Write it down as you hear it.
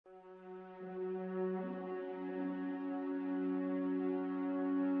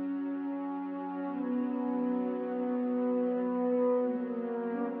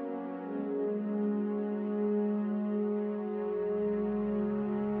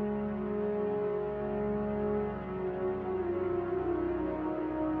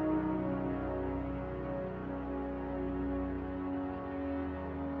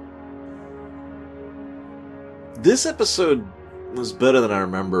This episode was better than I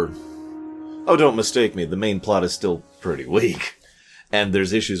remembered. Oh, don't mistake me, the main plot is still pretty weak. And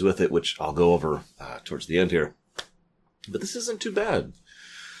there's issues with it, which I'll go over towards the end here. But this isn't too bad.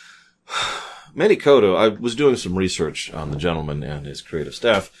 Manny Koto, I was doing some research on the gentleman and his creative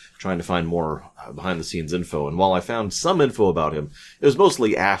staff, trying to find more behind-the-scenes info. And while I found some info about him, it was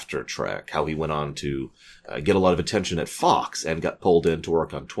mostly after Trek, how he went on to get a lot of attention at Fox and got pulled in to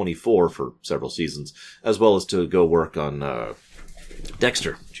work on 24 for several seasons, as well as to go work on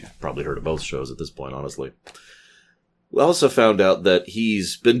Dexter, which you've probably heard of both shows at this point, honestly. We also found out that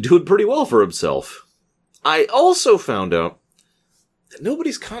he's been doing pretty well for himself. I also found out that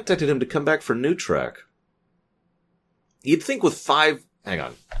nobody's contacted him to come back for new Trek. You'd think with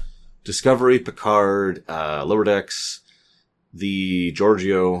Discovery, Picard, Lower Decks, the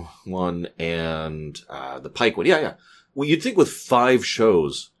Giorgio one, and the Pike one. Yeah. Well, you'd think with 5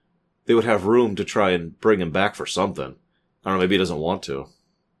 shows, they would have room to try and bring him back for something. I don't know, maybe he doesn't want to.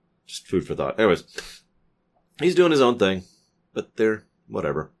 Just food for thought. Anyways, he's doing his own thing, but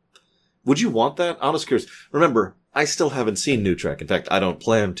whatever. Would you want that? Honest curious. Remember, I still haven't seen New Trek. In fact, I don't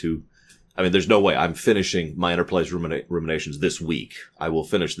plan to. I mean, there's no way. I'm finishing my Enterprise Ruminations this week. I will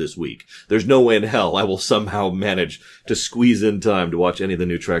finish this week. There's no way in hell I will somehow manage to squeeze in time to watch any of the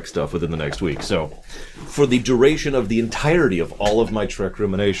New Trek stuff within the next week. So, for the duration of the entirety of all of my Trek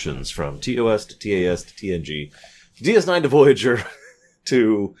Ruminations, from TOS to TAS to TNG, DS9 to Voyager,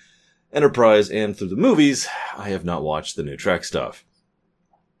 to Enterprise and through the movies, I have not watched the New Trek stuff.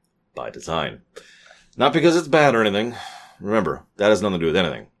 By design. Not because it's bad or anything. Remember, that has nothing to do with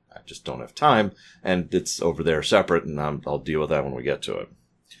anything. I just don't have time, and it's over there separate, and I'll deal with that when we get to it.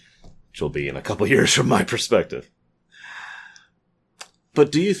 Which will be in a couple years from my perspective.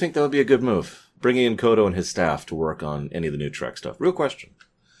 But do you think that would be a good move? Bringing in Kodo and his staff to work on any of the New Trek stuff? Real question.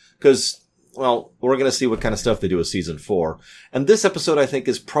 Because, well, we're going to see what kind of stuff they do with Season 4. And this episode, I think,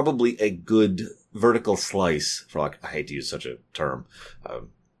 is probably a good vertical slice, for I hate to use such a term,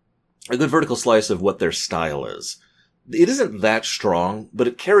 a good vertical slice of what their style is. It isn't that strong, but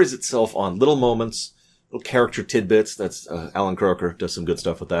it carries itself on little moments, little character tidbits. That's Alan Croker does some good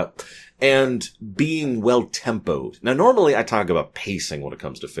stuff with that. And being well-tempoed. Now, normally I talk about pacing when it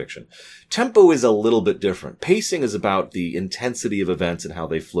comes to fiction. Tempo is a little bit different. Pacing is about the intensity of events and how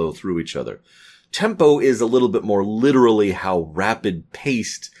they flow through each other. Tempo is a little bit more literally how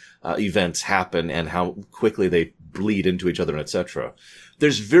rapid-paced events happen and how quickly they bleed into each other, etc.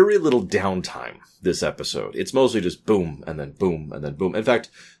 There's very little downtime this episode. It's mostly just boom, and then boom, and then boom. In fact,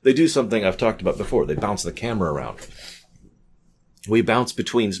 they do something I've talked about before. They bounce the camera around. We bounce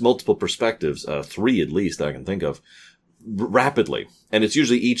between multiple perspectives, 3 at least that I can think of, rapidly. And it's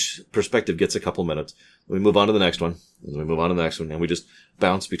usually each perspective gets a couple minutes. We move on to the next one, and we move on to the next one, and we just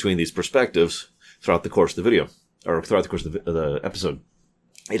bounce between these perspectives throughout the course of the video, or throughout the course of the episode.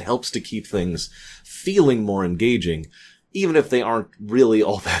 It helps to keep things feeling more engaging, even if they aren't really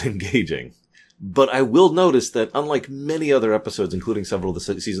all that engaging. But I will notice that unlike many other episodes, including several of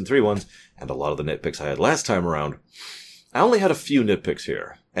the Season 3 ones, and a lot of the nitpicks I had last time around, I only had a few nitpicks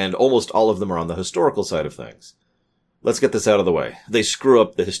here, and almost all of them are on the historical side of things. Let's get this out of the way. They screw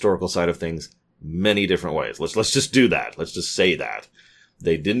up the historical side of things many different ways. Let's just do that. Let's just say that.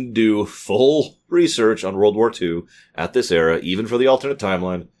 They didn't do full research on World War II at this era, even for the alternate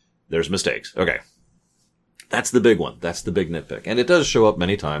timeline. There's mistakes. Okay. That's the big one. That's the big nitpick. And it does show up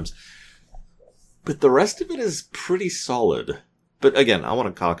many times. But the rest of it is pretty solid. But again, I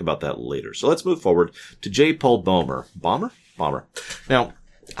want to talk about that later. So let's move forward to J. Paul Boehmer. Bomber? Now,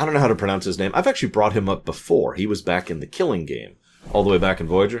 I don't know how to pronounce his name. I've actually brought him up before. He was back in the Killing Game. All the way back in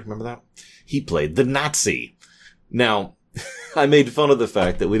Voyager. Remember that? He played the Nazi. Now, I made fun of the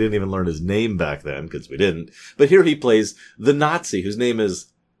fact that we didn't even learn his name back then, because we didn't. But here he plays the Nazi, whose name is...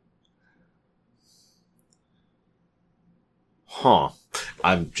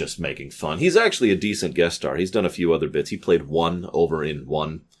 I'm just making fun. He's actually a decent guest star. He's done a few other bits. He played One over in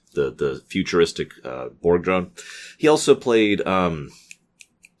One, the futuristic Borg drone. He also played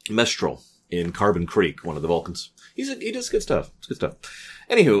Mestral in Carbon Creek, one of the Vulcans. He does good stuff. It's good stuff.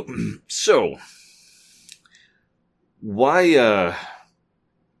 Anywho, so why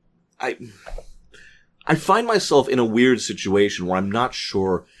I find myself in a weird situation where I'm not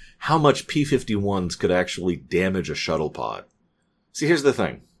sure how much P-51s could actually damage a shuttle pod. See, here's the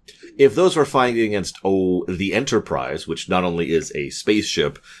thing. If those were fighting against, the Enterprise, which not only is a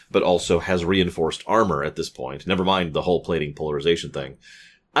spaceship, but also has reinforced armor at this point, never mind the hull plating polarization thing,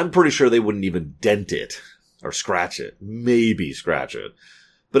 I'm pretty sure they wouldn't even dent it, or scratch it. Maybe scratch it.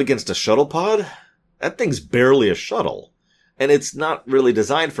 But against a shuttle pod? That thing's barely a shuttle. And it's not really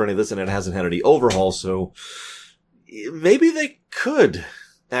designed for any of this, and it hasn't had any overhaul, so maybe they could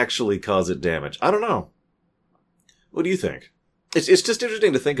actually cause it damage. I don't know. What do you think? It's just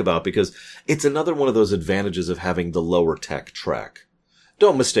interesting to think about because it's another one of those advantages of having the lower tech Trek.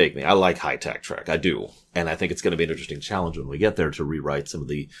 Don't mistake me. I like high-tech Trek. I do. And I think it's going to be an interesting challenge when we get there to rewrite some of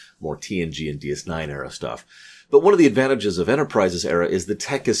the more TNG and DS9 era stuff. But one of the advantages of Enterprise's era is the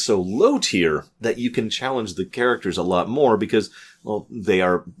tech is so low tier that you can challenge the characters a lot more because, well, they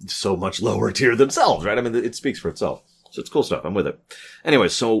are so much lower tier themselves, right? I mean, it speaks for itself. So it's cool stuff. I'm with it. Anyway,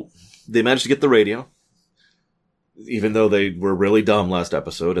 so they managed to get the radio, even though they were really dumb last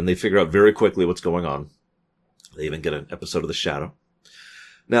episode, and they figure out very quickly what's going on. They even get an episode of The Shadow.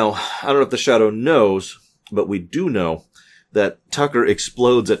 Now, I don't know if The Shadow knows, but we do know that Tucker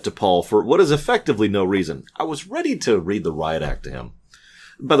explodes at T'Pol for what is effectively no reason. I was ready to read the riot act to him.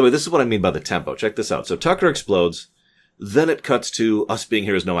 By the way, this is what I mean by the tempo. Check this out. So Tucker explodes, then it cuts to us being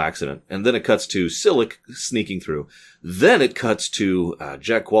here is no accident, and then it cuts to Silic sneaking through. Then it cuts to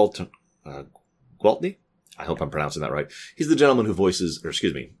Jack Gwaltney? I hope I'm pronouncing that right. He's the gentleman who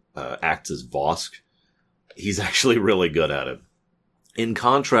acts as Vosk. He's actually really good at it. In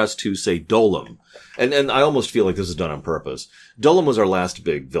contrast to, say, Dolim, and I almost feel like this is done on purpose. Dolim was our last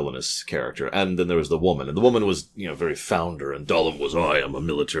big villainous character, and then there was the woman, and the woman was, very founder, and Dolim was, I am a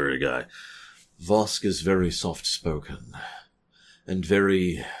military guy. Vosk is very soft-spoken, and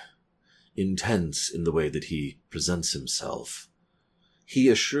very intense in the way that he presents himself. He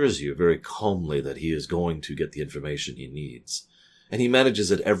assures you very calmly that he is going to get the information he needs. And he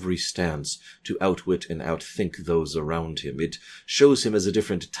manages at every stance to outwit and outthink those around him. It shows him as a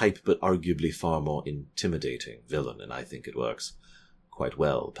different type, but arguably far more intimidating villain, and I think it works quite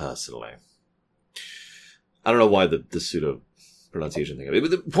well, personally. I don't know why the pseudo-pronunciation thing of it,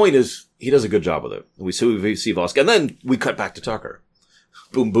 but the point is, he does a good job with it. We see Vosk, and then we cut back to Tucker.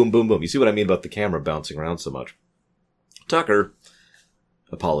 Boom, boom, boom, boom. You see what I mean about the camera bouncing around so much? Tucker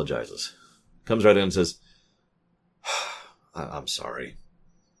apologizes. Comes right in and says, I'm sorry.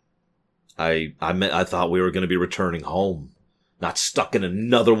 I thought we were going to be returning home, not stuck in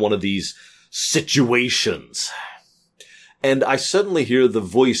another one of these situations. And I suddenly hear the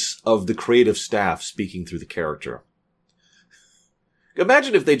voice of the creative staff speaking through the character.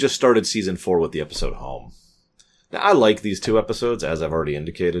 Imagine if they just started season 4 with the episode Home. Now, I like these 2 episodes, as I've already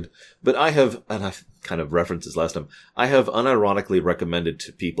indicated, but I have, and I've kind of referenced this last time, I have unironically recommended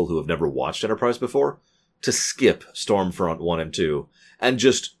to people who have never watched Enterprise before to skip Stormfront 1 and 2 and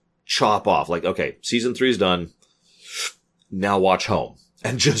just chop off. Like, okay, season 3 is done. Now watch Home.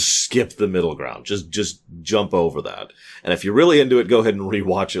 And just skip the middle ground. Just jump over that. And if you're really into it, go ahead and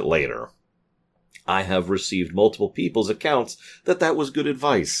rewatch it later. I have received multiple people's accounts that was good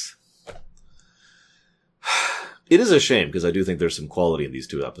advice. It is a shame, because I do think there's some quality in these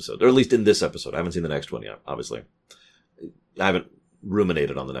 2 episodes. Or at least in this episode. I haven't seen the next one yet, obviously. I haven't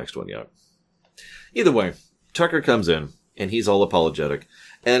ruminated on the next one yet. Either way, Tucker comes in, and he's all apologetic,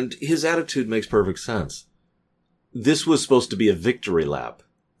 and his attitude makes perfect sense. This was supposed to be a victory lap.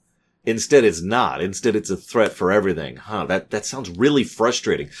 Instead, it's not. Instead, it's a threat for everything. That sounds really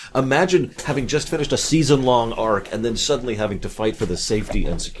frustrating. Imagine having just finished a season-long arc, and then suddenly having to fight for the safety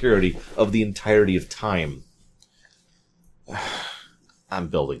and security of the entirety of time. I'm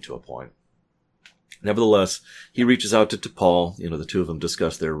building to a point. Nevertheless, he reaches out to T'Pol. The 2 of them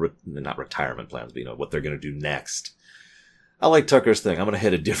discuss their, not retirement plans, but what they're going to do next. I like Tucker's thing. I'm going to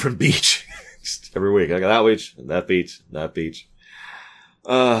hit a different beach every week. I got that beach, and that beach, and that beach.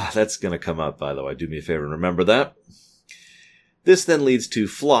 That's going to come up, by the way. Do me a favor and remember that. This then leads to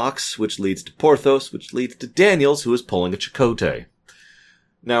Phlox, which leads to Porthos, which leads to Daniels, who is pulling a Chakotay.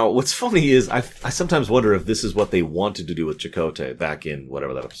 Now, what's funny is I sometimes wonder if this is what they wanted to do with Chakotay back in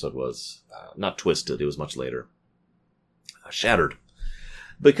whatever that episode was. Not Twisted, it was much later. Shattered.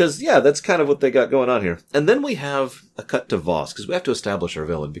 Because, yeah, that's kind of what they got going on here. And then we have a cut to Voss, because we have to establish our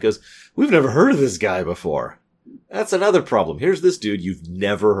villain, because we've never heard of this guy before. That's another problem. Here's this dude you've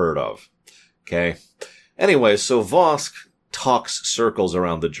never heard of. Okay? Anyway, so Vosk talks circles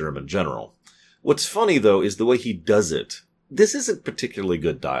around the German general. What's funny, though, is the way he does it. This isn't particularly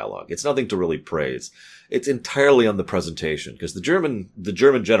good dialogue. It's nothing to really praise. It's entirely on the presentation, because the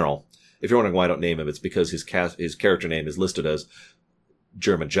German general, if you're wondering why I don't name him, it's because his character name is listed as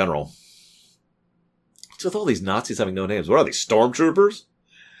German general. What's with all these Nazis having no names? What are these, stormtroopers?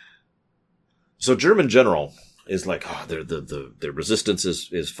 So German general is like, their resistance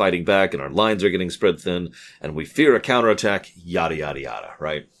is fighting back, and our lines are getting spread thin, and we fear a counterattack, yada, yada, yada,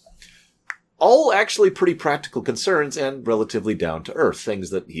 right? All actually pretty practical concerns and relatively down-to-earth, things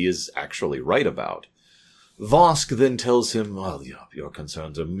that he is actually right about. Vosk then tells him, well, your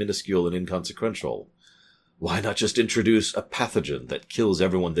concerns are minuscule and inconsequential. Why not just introduce a pathogen that kills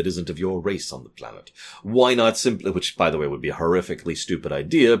everyone that isn't of your race on the planet? Why not simply, which by the way would be a horrifically stupid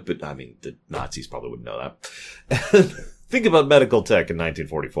idea, but I mean, the Nazis probably wouldn't know that. Think about medical tech in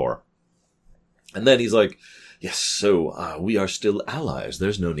 1944. And then he's like, yes, so we are still allies.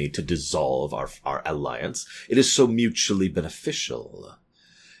 There's no need to dissolve our alliance. It is so mutually beneficial.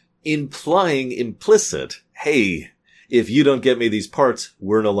 Implying implicit, hey, if you don't get me these parts,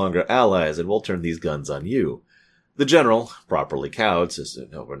 we're no longer allies, and we'll turn these guns on you. The general, properly cowed, says,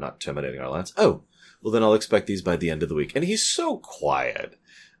 no, we're not terminating our alliance. Oh, well then I'll expect these by the end of the week. And he's so quiet.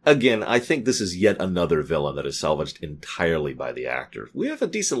 Again, I think this is yet another villain that is salvaged entirely by the actor. We have a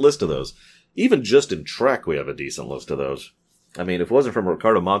decent list of those. Even just in Trek, we have a decent list of those. I mean, if it wasn't from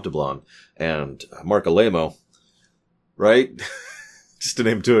Ricardo Montalban and Mark Alemo, right? Just to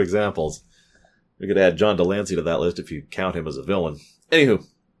name two examples. We could add John Delancey to that list if you count him as a villain. Anywho,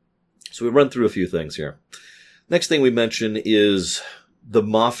 so we run through a few things here. Next thing we mention is the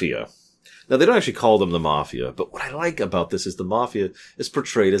Mafia. Now, they don't actually call them the Mafia, but what I like about this is the Mafia is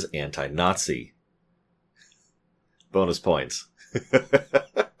portrayed as anti-Nazi. Bonus points.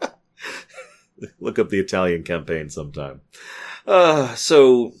 Look up the Italian campaign sometime.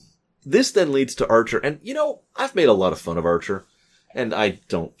 So this then leads to Archer. And, you know, I've made a lot of fun of Archer, and I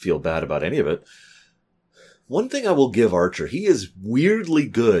don't feel bad about any of it. One thing I will give Archer, he is weirdly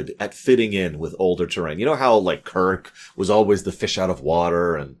good at fitting in with older terrain. You know how, like, Kirk was always the fish out of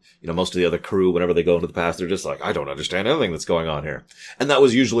water, and, you know, most of the other crew, whenever they go into the past, they're just like, I don't understand anything that's going on here. And that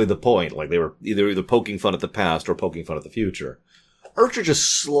was usually the point. Like, they were either poking fun at the past or poking fun at the future. Archer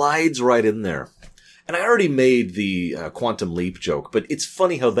just slides right in there. And I already made the Quantum Leap joke, but it's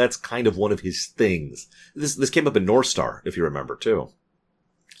funny how that's kind of one of his things. This came up in North Star, if you remember, too.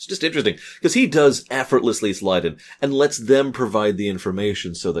 It's just interesting, because he does effortlessly slide in and lets them provide the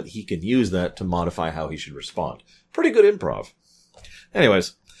information so that he can use that to modify how he should respond. Pretty good improv.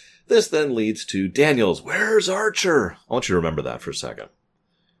 Anyways, this then leads to Daniels. Where's Archer? I want you to remember that for a second.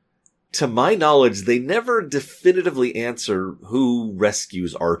 To my knowledge, they never definitively answer who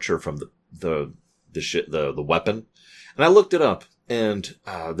rescues Archer from the weapon. And I looked it up, and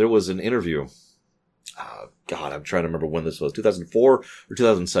there was an interview. God, I'm trying to remember when this was. 2004 or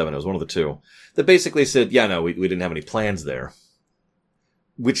 2007. It was one of the two. That basically said, yeah, no, we didn't have any plans there.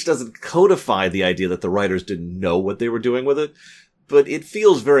 Which doesn't codify the idea that the writers didn't know what they were doing with it. But it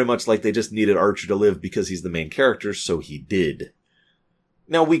feels very much like they just needed Archer to live because he's the main character, so he did.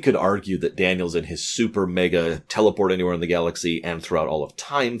 Now, we could argue that Daniels in his super mega teleport anywhere in the galaxy and throughout all of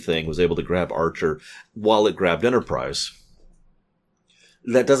time thing was able to grab Archer while it grabbed Enterprise.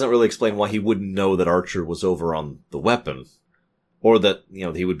 That doesn't really explain why he wouldn't know that Archer was over on the weapon. Or that, you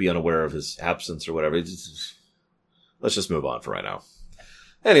know, he would be unaware of his absence or whatever. Let's just move on for right now.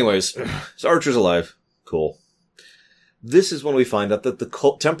 Anyways, so Archer's alive. Cool. This is when we find out that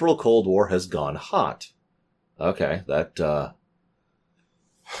the temporal Cold War has gone hot. Okay, that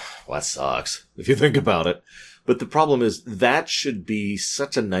sucks, if you think about it. But the problem is, that should be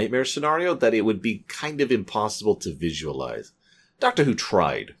such a nightmare scenario that it would be kind of impossible to visualize. Doctor Who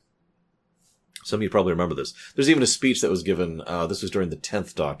tried. Some of you probably remember this. There's even a speech that was given, this was during the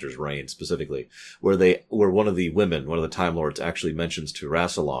 10th Doctor's reign, specifically, where one of the women, one of the Time Lords, actually mentions to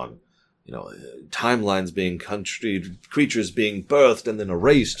Rassilon, you know, timelines being creatures being birthed and then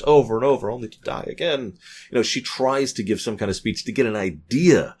erased over and over, only to die again. You know, she tries to give some kind of speech to get an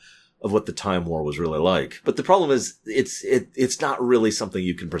idea of what the Time War was really like. But the problem is, it's not really something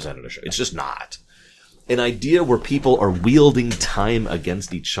you can present in a show. It's just not. An idea where people are wielding time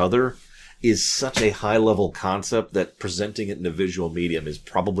against each other is such a high-level concept that presenting it in a visual medium is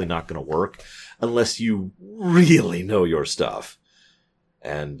probably not going to work unless you really know your stuff.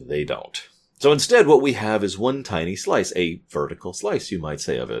 And they don't. So instead, what we have is one tiny slice, a vertical slice, you might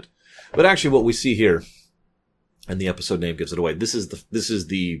say, of it. But actually what we see here, and the episode name gives it away, this is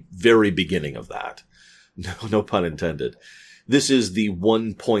the very beginning of that. No pun intended. This is the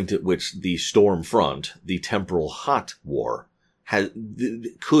one point at which the Storm Front, the temporal hot war,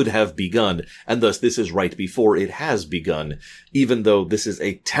 could have begun, and thus this is right before it has begun, even though this is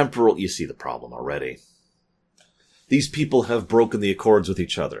a temporal... You see the problem already. These people have broken the accords with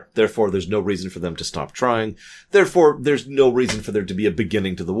each other. Therefore, there's no reason for them to stop trying. Therefore, there's no reason for there to be a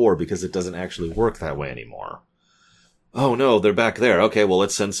beginning to the war, because it doesn't actually work that way anymore. Oh no, they're back there. Okay, well,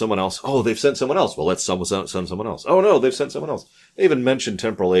 let's send someone else. Oh, they've sent someone else. Well, let's send someone else. Oh no, they've sent someone else. They even mentioned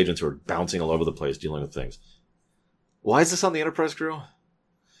temporal agents who are bouncing all over the place dealing with things. Why is this on the Enterprise crew?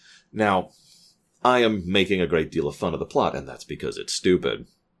 Now, I am making a great deal of fun of the plot, and that's because it's stupid.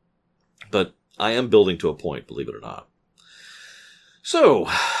 But I am building to a point, believe it or not. So,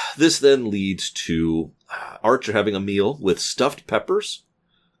 This then leads to Archer having a meal with stuffed peppers,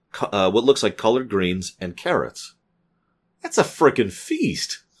 what looks like collard greens, and carrots. That's a frickin'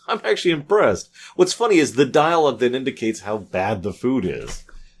 feast. I'm actually impressed. What's funny is the dialogue then indicates how bad the food is.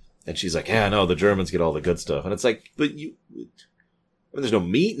 And she's like, yeah, no, the Germans get all the good stuff. And it's like, but I mean, there's no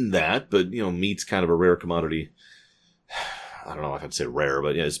meat in that, but, meat's kind of a rare commodity. I don't know if I'd say rare,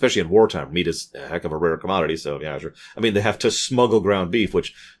 but especially in wartime, meat is a heck of a rare commodity, so yeah, sure. I mean, they have to smuggle ground beef,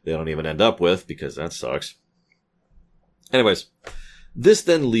 which they don't even end up with, because that sucks. Anyways, this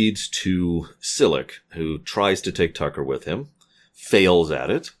then leads to Silic, who tries to take Tucker with him, fails at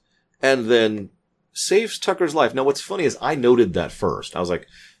it, and then saves Tucker's life. Now, what's funny is I noted that first. I was like,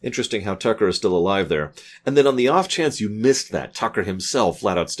 interesting how Tucker is still alive there. And then on the off chance you missed that, Tucker himself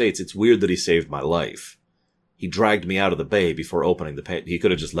flat out states, it's weird that he saved my life. He dragged me out of the bay before opening the bay. He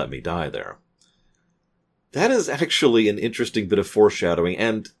could have just let me die there. That is actually an interesting bit of foreshadowing,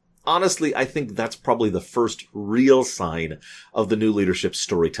 and honestly, I think that's probably the first real sign of the new leadership's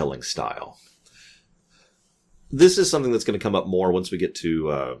storytelling style. This is something that's going to come up more once we get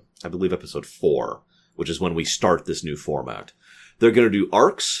to, I believe, episode 4, which is when we start this new format. They're going to do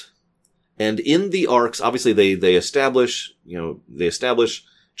arcs, and in the arcs, obviously they establish,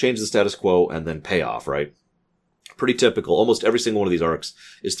 change the status quo, and then payoff, right? Pretty typical. Almost every single one of these arcs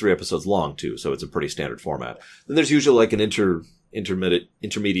is 3 episodes long, too, so it's a pretty standard format. Then there's usually like an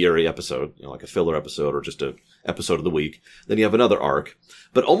intermediary episode, like a filler episode or just a episode of the week. Then you have another arc.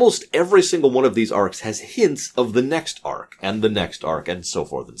 But almost every single one of these arcs has hints of the next arc, and the next arc, and so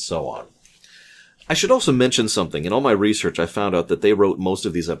forth and so on. I should also mention something. In all my research, I found out that they wrote most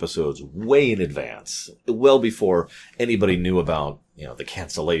of these episodes way in advance, well before anybody knew about, the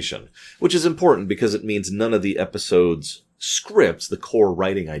cancellation, which is important because it means none of the episodes' scripts, the core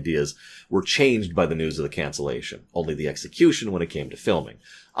writing ideas, were changed by the news of the cancellation. Only the execution when it came to filming.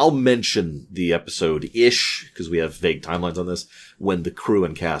 I'll mention the episode-ish, because we have vague timelines on this, when the crew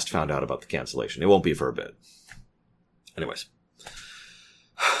and cast found out about the cancellation. It won't be for a bit. Anyways.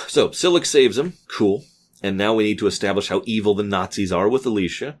 So, Silic saves him. Cool. And now we need to establish how evil the Nazis are with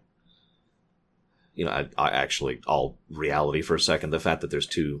Alicia. All reality for a second, the fact that there's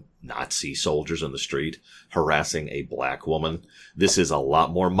 2 Nazi soldiers on the street harassing a black woman. This is a lot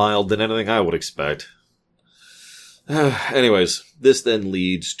more mild than anything I would expect. Anyways, this then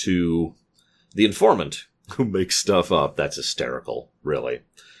leads to the informant who makes stuff up. That's hysterical, really.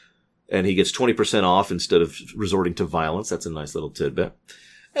 And he gets 20% off instead of resorting to violence. That's a nice little tidbit.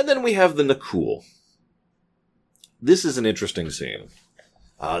 And then we have the Nakul. This is an interesting scene.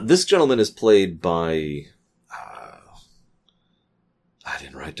 This gentleman is played by... I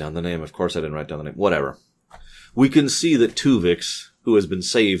didn't write down the name. Of course I didn't write down the name. Whatever. We can see that Tuvix, who has been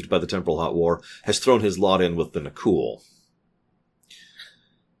saved by the Temporal Hot War, has thrown his lot in with the Nakul.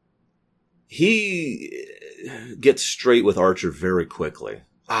 He gets straight with Archer very quickly.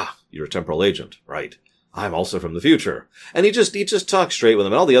 Ah, you're a temporal agent, right? I'm also from the future. And he just talks straight with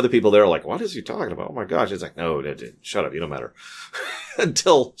him. And all the other people there are like, what is he talking about? Oh my gosh. He's like, no, shut up. You don't matter.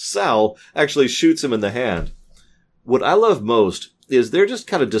 Until Sal actually shoots him in the hand. What I love most is they're just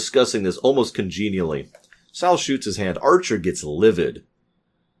kind of discussing this almost congenially. Sal shoots his hand. Archer gets livid.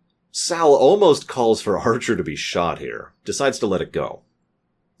 Sal almost calls for Archer to be shot here. Decides to let it go.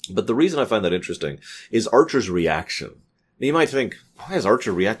 But the reason I find that interesting is Archer's reaction. You might think, why is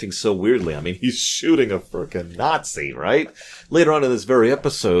Archer reacting so weirdly? I mean, he's shooting a frickin' Nazi, right? Later on in this very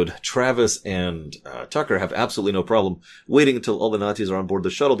episode, Travis and Tucker have absolutely no problem waiting until all the Nazis are on board the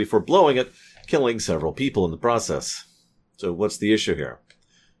shuttle before blowing it, killing several people in the process. So what's the issue here?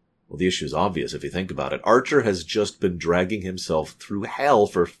 Well, the issue is obvious if you think about it. Archer has just been dragging himself through hell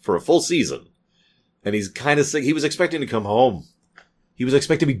for a full season. And he's kind of sick. He was expecting to come home. He was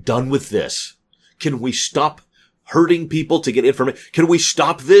expecting to be done with this. Can we stop hurting people to get information? Can we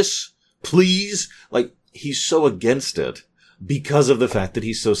stop this? Please? Like, he's so against it because of the fact that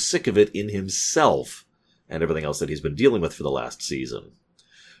he's so sick of it in himself and everything else that he's been dealing with for the last season.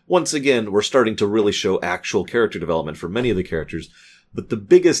 Once again, we're starting to really show actual character development for many of the characters, but the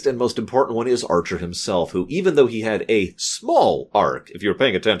biggest and most important one is Archer himself, who, even though he had a small arc, if you were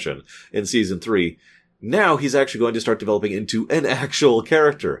paying attention, in Season 3, now he's actually going to start developing into an actual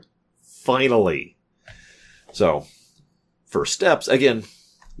character. Finally. So, first steps, again,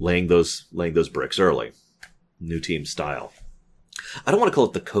 laying those bricks early. New team style. I don't want to call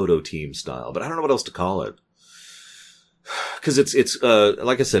it the Kodo team style, but I don't know what else to call it. Because it's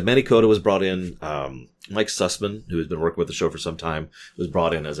like I said, Manny Kodo was brought in. Mike Sussman, who has been working with the show for some time, was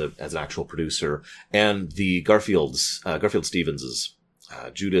brought in as an actual producer. And the Garfield Stevens'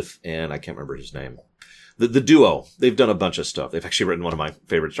 Judith, and I can't remember his name. The duo, they've done a bunch of stuff. They've actually written one of my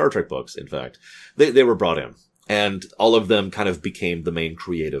favorite Star Trek books, in fact. They were brought in. And all of them kind of became the main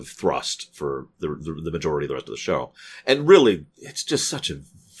creative thrust for the majority of the rest of the show. And really, it's just such a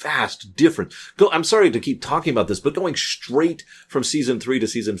vast difference. I'm sorry to keep talking about this, but going straight from season 3 to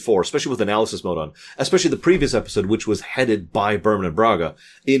season 4, especially with analysis mode on, especially the previous episode, which was headed by Berman and Braga,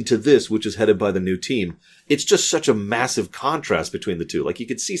 into this, which is headed by the new team, it's just such a massive contrast between the two. Like, you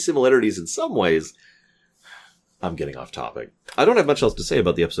could see similarities in some ways. I'm getting off topic. I don't have much else to say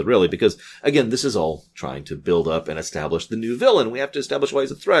about the episode, really, because, again, this is all trying to build up and establish the new villain. We have to establish why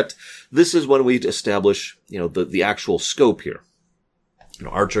he's a threat. This is when we establish, the actual scope here.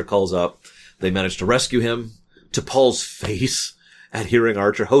 Archer calls up. They manage to rescue him. To Paul's face at hearing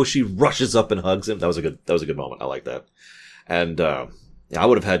Archer, Hoshi rushes up and hugs him. That was a good moment. I like that. And, I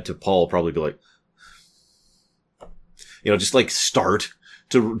would have had to Paul probably be like, just like start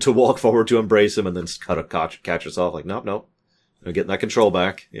to walk forward to embrace him and then catch herself like, nope. Getting that control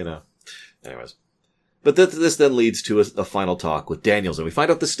back, Anyways. But this then leads to a final talk with Daniels, and we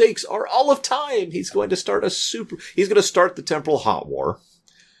find out the stakes are all of time. He's going to start the temporal hot war.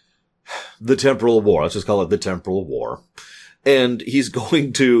 The temporal war. Let's just call it the temporal war. And he's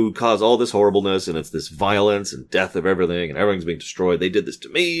going to cause all this horribleness, and it's this violence and death of everything, and everything's being destroyed. They did this to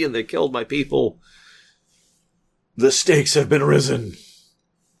me, and they killed my people. The stakes have been risen.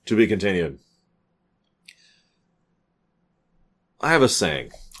 To be continued. I have a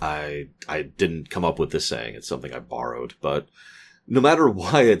saying. I didn't come up with this saying. It's something I borrowed. But no matter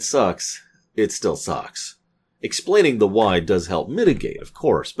why it sucks, it still sucks. Explaining the why does help mitigate, of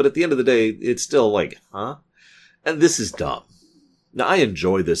course. But at the end of the day, it's still like, huh? And this is dumb. Now, I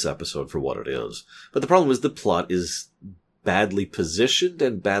enjoy this episode for what it is. But the problem is the plot is badly positioned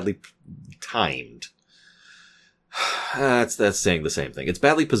and badly timed. That's saying the same thing. It's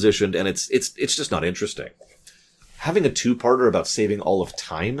badly positioned, and it's just not interesting. Having a two-parter about saving all of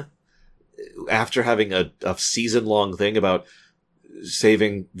time, after having a season-long thing about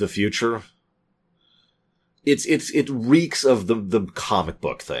saving the future, it reeks of the comic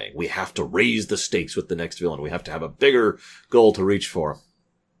book thing. We have to raise the stakes with the next villain. We have to have a bigger goal to reach for.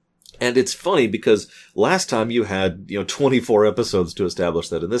 And it's funny because last time you had 24 episodes to establish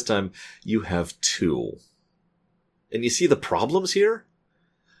that, and this time you have 2. And you see the problems here?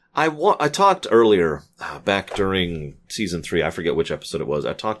 I talked earlier, back during season 3, I forget which episode it was,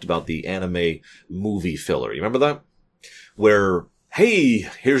 I talked about the anime movie filler. You remember that? Where, hey,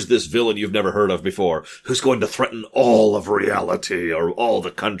 here's this villain you've never heard of before, who's going to threaten all of reality, or all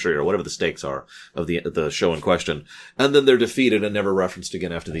the country, or whatever the stakes are of the show in question. And then they're defeated and never referenced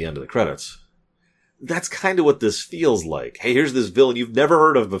again after the end of the credits. That's kind of what this feels like. Hey, here's this villain you've never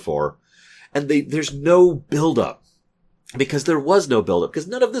heard of before. And there's no build-up. Because there was no build-up, because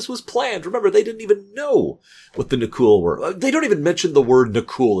none of this was planned. Remember, they didn't even know what the Nakul were. They don't even mention the word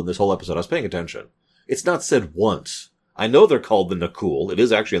Nakul in this whole episode. I was paying attention. It's not said once. I know they're called the Nakul. It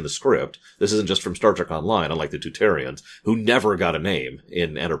is actually in the script. This isn't just from Star Trek Online, unlike the Tutarians, who never got a name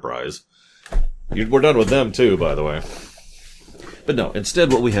in Enterprise. We're done with them, too, by the way. But no,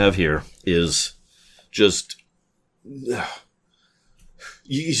 instead what we have here is just...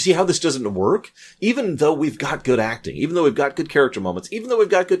 You see how this doesn't work? Even though we've got good acting, even though we've got good character moments, even though we've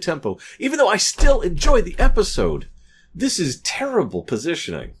got good tempo, even though I still enjoy the episode, this is terrible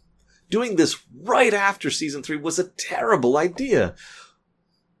positioning. Doing this right after season 3 was a terrible idea.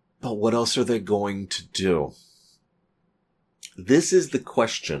 But what else are they going to do? This is the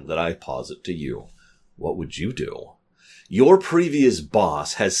question that I posit to you. What would you do? Your previous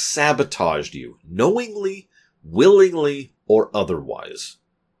boss has sabotaged you, knowingly, willingly, or otherwise.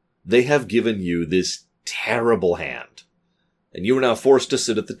 They have given you this terrible hand. And you are now forced to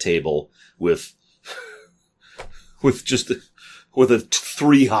sit at the table with a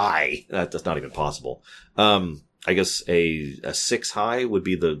 3 high. That's not even possible. I guess a 6 high would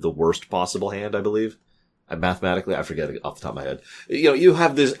be the worst possible hand, I believe. Mathematically, I forget it off the top of my head. You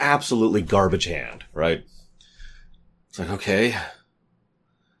have this absolutely garbage hand, right? It's like, okay.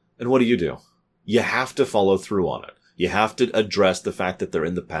 And what do? You have to follow through on it. You have to address the fact that they're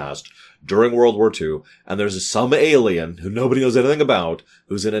in the past during World War II, and there's some alien who nobody knows anything about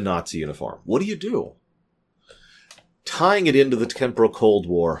who's in a Nazi uniform. What do? Tying it into the temporal Cold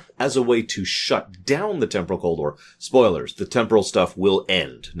War as a way to shut down the temporal Cold War. Spoilers, the temporal stuff will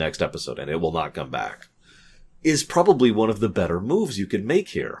end next episode, and it will not come back. Is probably one of the better moves you can make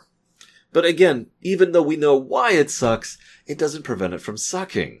here. But again, even though we know why it sucks, it doesn't prevent it from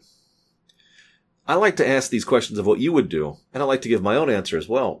sucking. I like to ask these questions of what you would do, and I like to give my own answer as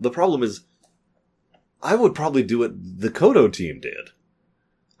well. The problem is, I would probably do what the Kodo team did.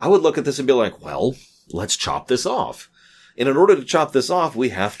 I would look at this and be like, well, let's chop this off. And in order to chop this off, we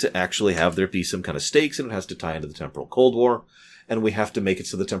have to actually have there be some kind of stakes, and it has to tie into the temporal Cold War, and we have to make it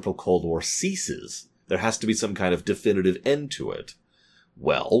so the temporal Cold War ceases. There has to be some kind of definitive end to it.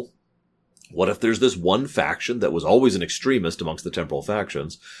 Well, what if there's this one faction that was always an extremist amongst the temporal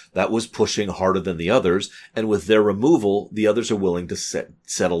factions that was pushing harder than the others, and with their removal, the others are willing to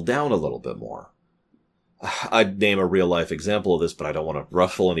settle down a little bit more? I'd name a real-life example of this, but I don't want to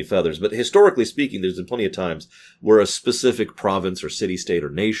ruffle any feathers. But historically speaking, there's been plenty of times where a specific province or city-state or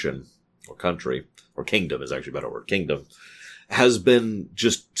nation or country, or kingdom is actually a better word, kingdom, has been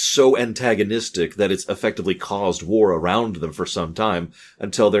just so antagonistic that it's effectively caused war around them for some time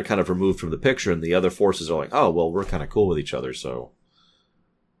until they're kind of removed from the picture and the other forces are like, oh, well, we're kind of cool with each other, so,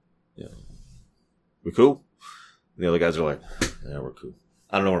 yeah. We cool? And the other guys are like, yeah, we're cool.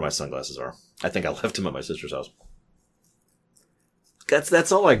 I don't know where my sunglasses are. I think I left them at my sister's house.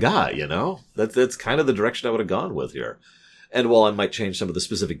 That's all I got, you know? That's kind of the direction I would have gone with here. And while I might change some of the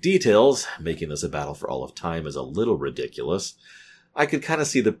specific details, making this a battle for all of time is a little ridiculous, I could kind of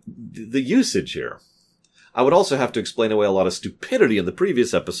see the usage here. I would also have to explain away a lot of stupidity in the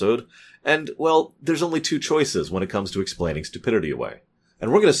previous episode, and, well, there's only two choices when it comes to explaining stupidity away.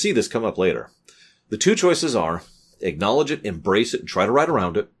 And we're going to see this come up later. The two choices are, acknowledge it, embrace it, and try to ride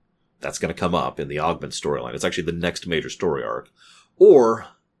around it. That's going to come up in the Augment storyline. It's actually the next major story arc. Or,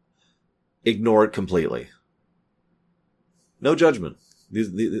 ignore it completely. No judgment.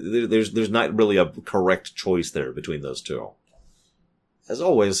 There's not really a correct choice there between those two. As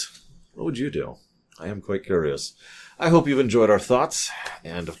always, what would you do? I am quite curious. I hope you've enjoyed our thoughts.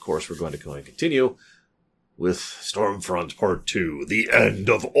 And, of course, we're going to go and continue with Stormfront Part 2, The End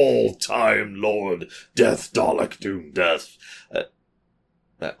of All Time, Lord Death, Dalek, Doom, Death.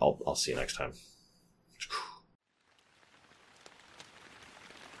 I'll see you next time.